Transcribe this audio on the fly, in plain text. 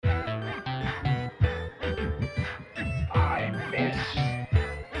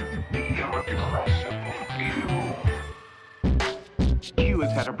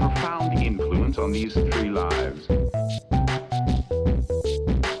count on these 3 lives.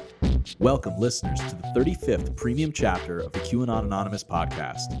 Welcome, listeners, to the 35th premium chapter of the QAnon Anonymous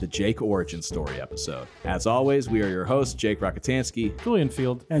podcast, the Jake Origin Story episode. As always, we are your hosts, Jake Rockatansky, Julian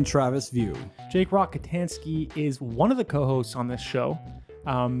Field, and Travis View. Jake Rockatansky is one of the co-hosts on this show,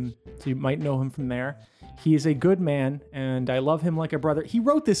 so you might know him from there. He is a good man, and I love him like a brother. He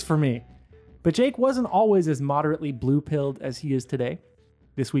wrote this for me, but Jake wasn't always as moderately blue-pilled as he is today.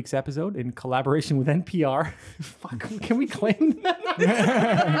 This week's episode, in collaboration with NPR. Fuck, can we claim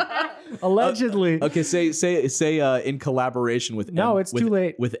that? Allegedly. Okay, say in collaboration with it's too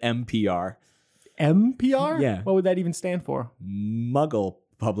late. With NPR. NPR? Yeah. What would that even stand for? Muggle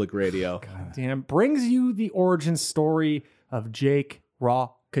Public Radio. God damn. Brings you the origin story of Jake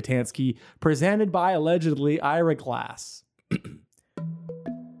Rockatansky, presented by, allegedly, Ira Glass. The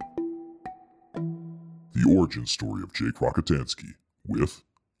origin story of Jake Rockatansky with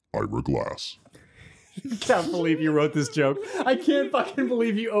Ira Glass. I can't believe you wrote this joke. I can't fucking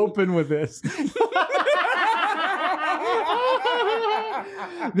believe you open with this.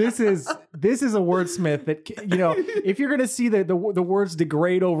 This is a wordsmith that, you know, if you're going to see the words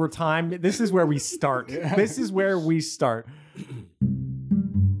degrade over time, this is where we start. This is where we start.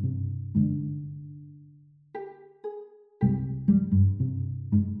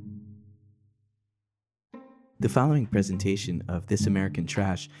 The following presentation of This American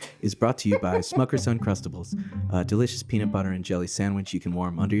Trash is brought to you by Smucker's Uncrustables, a delicious peanut butter and jelly sandwich you can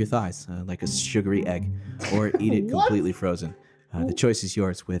warm under your thighs like a sugary egg, or eat it completely frozen. The choice is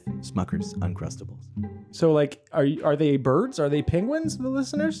yours with Smucker's Uncrustables. So, like, are they birds? Are they penguins, the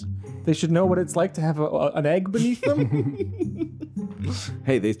listeners? They should know what it's like to have an egg beneath them?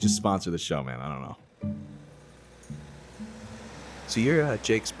 Hey, they just sponsor the show, man. I don't know. So you're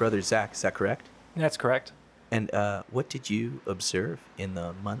Jake's brother, Zach, is that correct? That's correct. And what did you observe in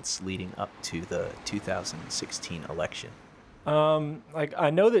the months leading up to the 2016 election? I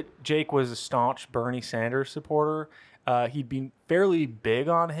know that Jake was a staunch Bernie Sanders supporter. He'd been fairly big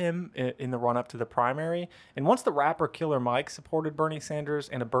on him in the run-up to the primary. And once the rapper Killer Mike supported Bernie Sanders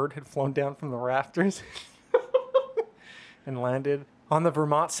and a bird had flown down from the rafters and landed on the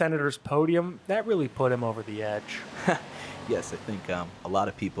Vermont senator's podium, that really put him over the edge. Yes, I think a lot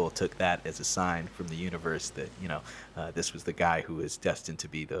of people took that as a sign from the universe that, this was the guy who was destined to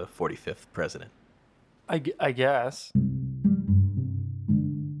be the 45th president. I guess.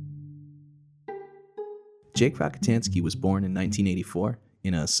 Jake Rockatansky was born in 1984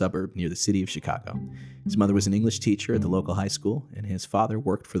 in a suburb near the city of Chicago. His mother was an English teacher at the local high school, and his father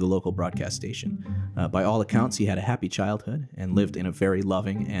worked for the local broadcast station. By all accounts, he had a happy childhood and lived in a very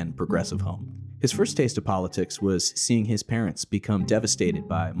loving and progressive home. His first taste of politics was seeing his parents become devastated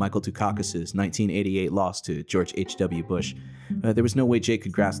by Michael Dukakis' 1988 loss to George H.W. Bush. There was no way Jake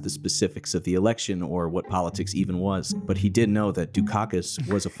could grasp the specifics of the election or what politics even was, but he did know that Dukakis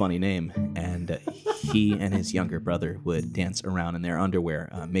was a funny name, and he and his younger brother would dance around in their underwear,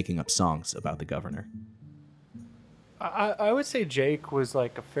 making up songs about the governor. I would say Jake was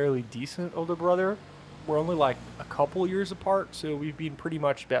like a fairly decent older brother. We're only like a couple years apart, so we've been pretty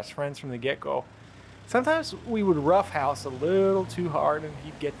much best friends from the get-go. Sometimes we would roughhouse a little too hard, and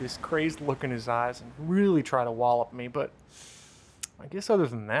he'd get this crazed look in his eyes and really try to wallop me, but I guess other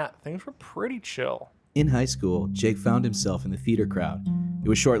than that, things were pretty chill. In high school, Jake found himself in the theater crowd. It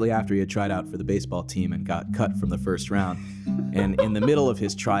was shortly after he had tried out for the baseball team and got cut from the first round. And in the middle of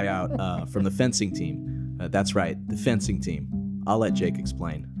his tryout from the fencing team, that's right, the fencing team. I'll let Jake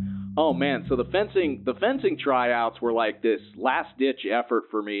explain. Oh man, so the fencing tryouts were like this last-ditch effort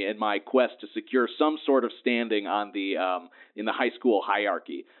for me in my quest to secure some sort of standing on the in the high school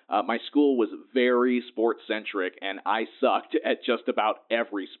hierarchy. My school was very sports-centric, and I sucked at just about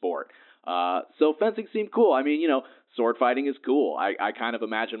every sport. So fencing seemed cool. I mean, sword fighting is cool. I kind of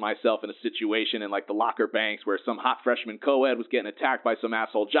imagine myself in a situation in like the Locker Banks where some hot freshman co-ed was getting attacked by some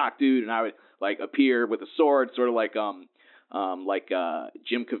asshole jock dude, and I would like appear with a sword, sort of like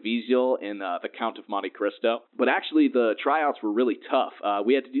Jim Caviezel in The Count of Monte Cristo. But actually, the tryouts were really tough.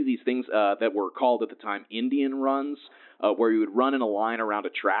 We had to do these things that were called at the time Indian runs, where you would run in a line around a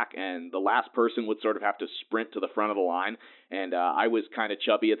track, and the last person would sort of have to sprint to the front of the line. And I was kind of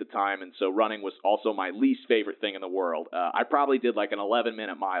chubby at the time, and so running was also my least favorite thing in the world. I probably did like an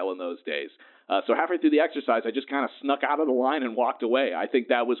 11-minute mile in those days. So halfway through the exercise, I just kind of snuck out of the line and walked away. I think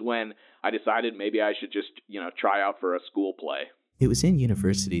that was when I decided maybe I should just, try out for a school play. It was in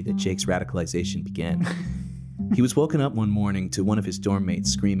university that Jake's radicalization began. He was woken up one morning to one of his dorm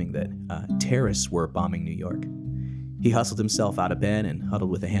mates screaming that terrorists were bombing New York. He hustled himself out of bed and huddled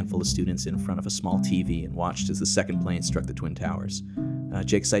with a handful of students in front of a small TV and watched as the second plane struck the Twin Towers.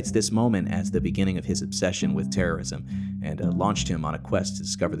 Jake cites this moment as the beginning of his obsession with terrorism and launched him on a quest to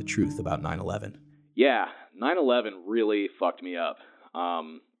discover the truth about 9/11. Yeah, 9/11 really fucked me up.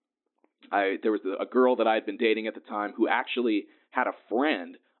 There was a girl that I had been dating at the time who actually had a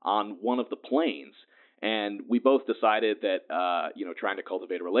friend on one of the planes, and we both decided that trying to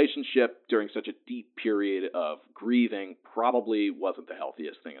cultivate a relationship during such a deep period of grieving probably wasn't the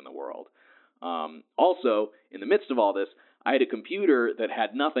healthiest thing in the world. Also, in the midst of all this, I had a computer that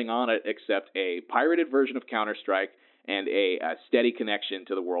had nothing on it except a pirated version of Counter-Strike and a steady connection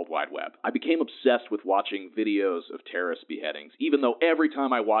to the World Wide Web. I became obsessed with watching videos of terrorist beheadings, even though every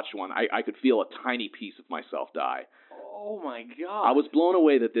time I watched one, I could feel a tiny piece of myself die. Oh my God. I was blown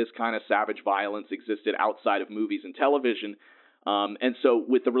away that this kind of savage violence existed outside of movies and television. And so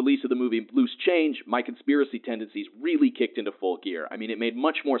with the release of the movie Loose Change, my conspiracy tendencies really kicked into full gear. I mean, it made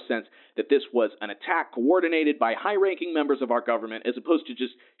much more sense that this was an attack coordinated by high-ranking members of our government as opposed to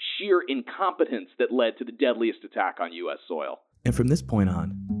just sheer incompetence that led to the deadliest attack on U.S. soil. And from this point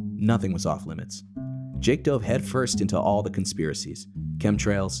on, nothing was off limits. Jake dove headfirst into all the conspiracies: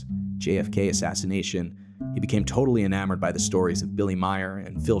 chemtrails, JFK assassination. He became totally enamored by the stories of Billy Meyer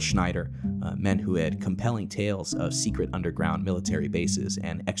and Phil Schneider, men who had compelling tales of secret underground military bases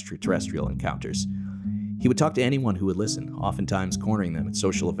and extraterrestrial encounters. He would talk to anyone who would listen, oftentimes cornering them at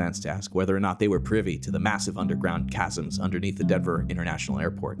social events to ask whether or not they were privy to the massive underground chasms underneath the Denver International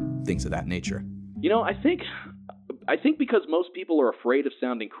Airport, things of that nature. I think because most people are afraid of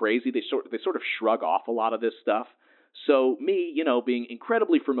sounding crazy, they sort of shrug off a lot of this stuff. So me, being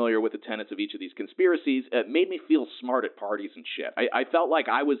incredibly familiar with the tenets of each of these conspiracies, made me feel smart at parties and shit. I felt like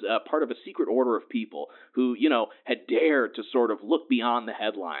I was part of a secret order of people who, had dared to sort of look beyond the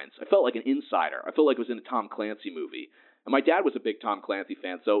headlines. I felt like an insider. I felt like I was in a Tom Clancy movie. And my dad was a big Tom Clancy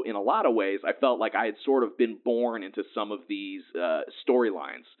fan, so in a lot of ways, I felt like I had sort of been born into some of these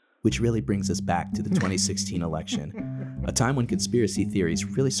storylines. Which really brings us back to the 2016 election, a time when conspiracy theories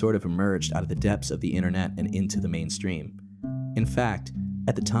really sort of emerged out of the depths of the internet and into the mainstream. In fact,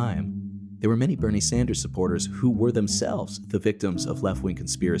 at the time, there were many Bernie Sanders supporters who were themselves the victims of left-wing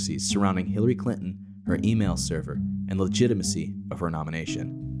conspiracies surrounding Hillary Clinton, her email server, and the legitimacy of her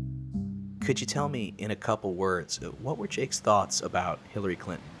nomination. Could you tell me, in a couple words, what were Jake's thoughts about Hillary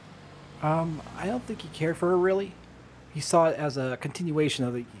Clinton? I don't think he cared for her, really. He saw it as a continuation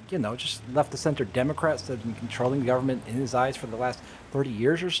of the, just left-of-center Democrats that have been controlling the government in his eyes for the last 30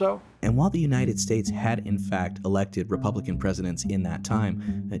 years or so. And while the United States had, in fact, elected Republican presidents in that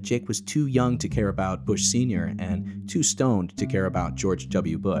time, Jake was too young to care about Bush Sr. and too stoned to care about George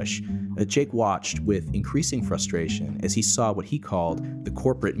W. Bush. Jake watched with increasing frustration as he saw what he called the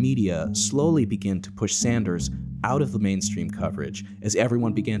corporate media slowly begin to push Sanders out of the mainstream coverage as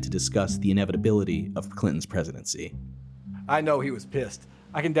everyone began to discuss the inevitability of Clinton's presidency. I know he was pissed.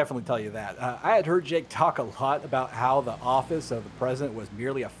 I can definitely tell you that. I had heard Jake talk a lot about how the office of the president was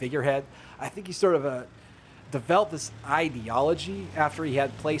merely a figurehead. I think he sort of developed this ideology after he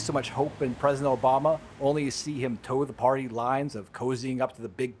had placed so much hope in President Obama, only to see him toe the party lines of cozying up to the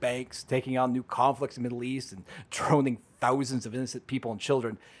big banks, taking on new conflicts in the Middle East, and droning thousands of innocent people and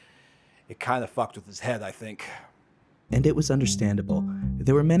children. It kind of fucked with his head, I think. And it was understandable.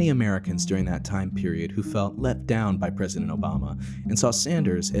 There were many Americans during that time period who felt let down by President Obama and saw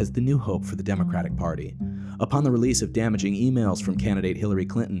Sanders as the new hope for the Democratic Party. Upon the release of damaging emails from candidate Hillary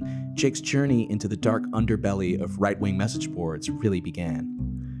Clinton, Jake's journey into the dark underbelly of right-wing message boards really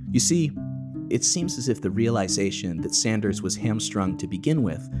began. You see, it seems as if the realization that Sanders was hamstrung to begin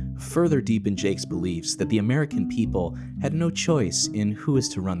with further deepened Jake's beliefs that the American people had no choice in who is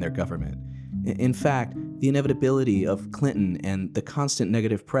to run their government. In fact, the inevitability of Clinton and the constant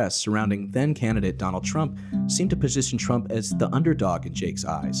negative press surrounding then-candidate Donald Trump seemed to position Trump as the underdog in Jake's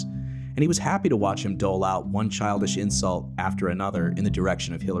eyes. And he was happy to watch him dole out one childish insult after another in the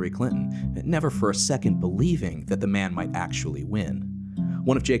direction of Hillary Clinton, never for a second believing that the man might actually win.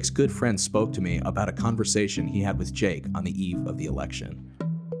 One of Jake's good friends spoke to me about a conversation he had with Jake on the eve of the election.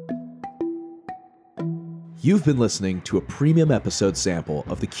 You've been listening to a premium episode sample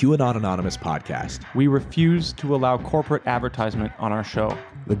of the QAnon Anonymous podcast. We refuse to allow corporate advertisement on our show.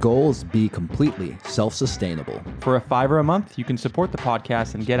 The goal is to be completely self-sustainable. For a $5 a month, you can support the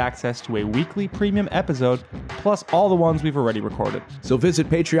podcast and get access to a weekly premium episode, plus all the ones we've already recorded. So visit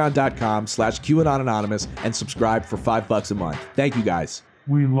patreon.com/QAnon Anonymous and subscribe for $5 a month. Thank you guys.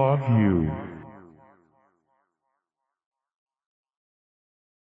 We love you.